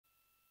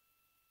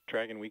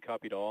Dragon, we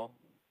copied all,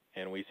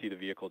 and we see the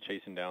vehicle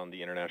chasing down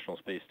the International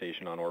Space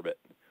Station on orbit.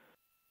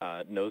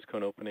 Nose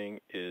cone opening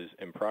is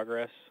in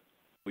progress.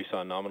 We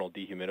saw nominal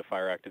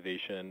dehumidifier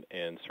activation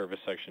and service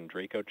section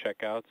Draco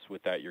checkouts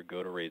with that your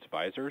go to raise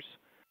visors.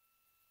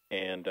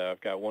 And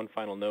I've got one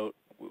final note.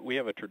 We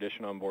have a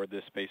tradition on board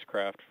this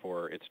spacecraft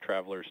for its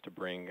travelers to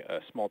bring a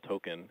small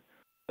token,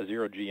 a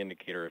zero-G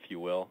indicator, if you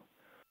will,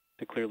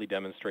 to clearly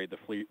demonstrate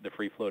the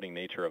free-floating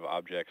nature of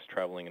objects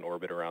traveling in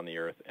orbit around the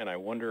Earth. And I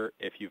wonder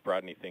if you've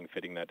brought anything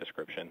fitting that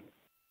description.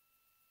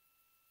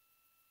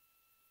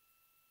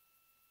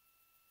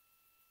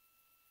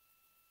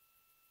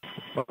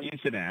 Well, you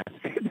should ask.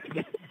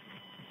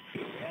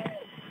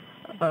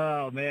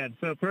 Oh, man.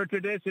 So per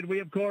tradition, we,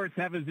 of course,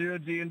 have a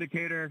zero-G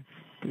indicator.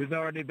 It's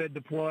already been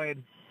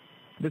deployed.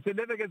 The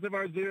significance of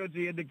our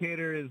zero-G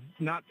indicator is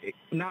not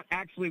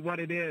actually what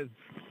it is,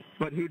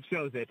 but who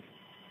chose it.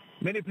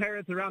 Many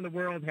parents around the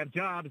world have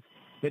jobs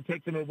that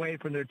take them away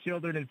from their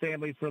children and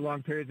families for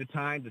long periods of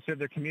time to serve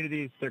their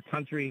communities, their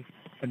country,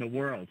 and the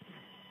world.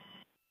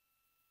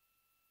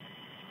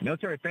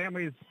 Military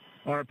families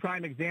are a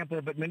prime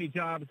example, but many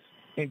jobs,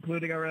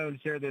 including our own,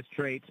 share this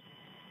trait.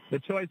 The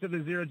choice of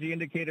the zero-G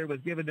indicator was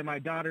given to my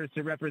daughters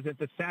to represent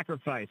the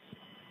sacrifice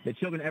that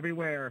children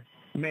everywhere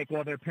make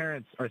while their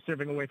parents are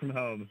serving away from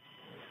home.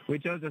 We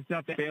chose a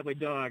stuffed family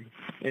dog,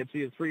 and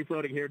she is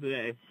free-floating here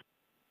today.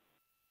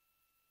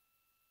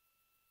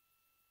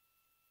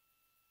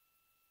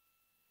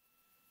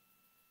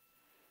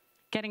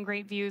 Getting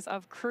great views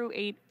of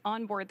Crew-8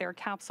 on board their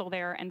capsule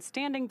there and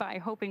standing by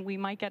hoping we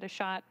might get a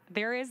shot.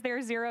 There is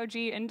their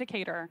zero-G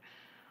indicator.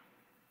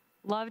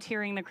 Loved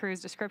hearing the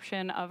crew's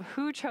description of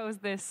who chose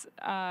this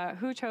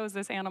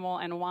animal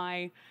and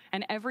why,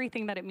 and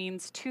everything that it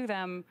means to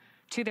them,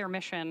 to their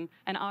mission,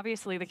 and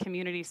obviously the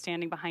community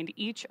standing behind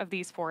each of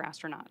these 4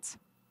 astronauts.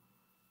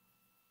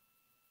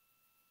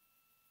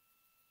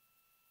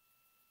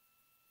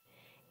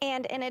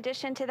 And in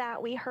addition to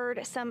that, we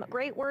heard some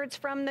great words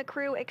from the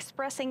crew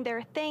expressing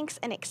their thanks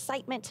and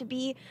excitement to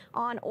be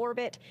on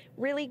orbit.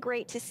 Really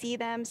great to see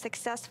them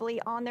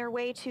successfully on their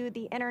way to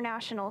the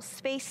International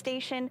Space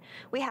Station.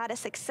 We had a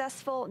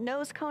successful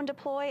nose cone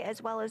deploy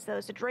as well as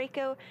those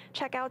Draco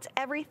checkouts,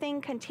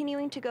 everything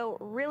continuing to go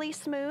really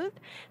smooth.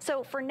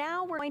 So for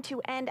now, we're going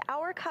to end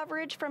our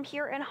coverage from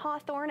here in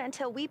Hawthorne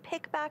until we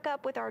pick back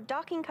up with our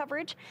docking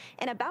coverage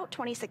in about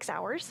 26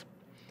 hours.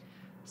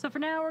 So for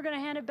now, we're going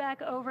to hand it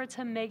back over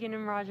to Megan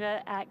and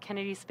Raja at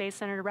Kennedy Space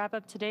Center to wrap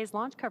up today's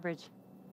launch coverage.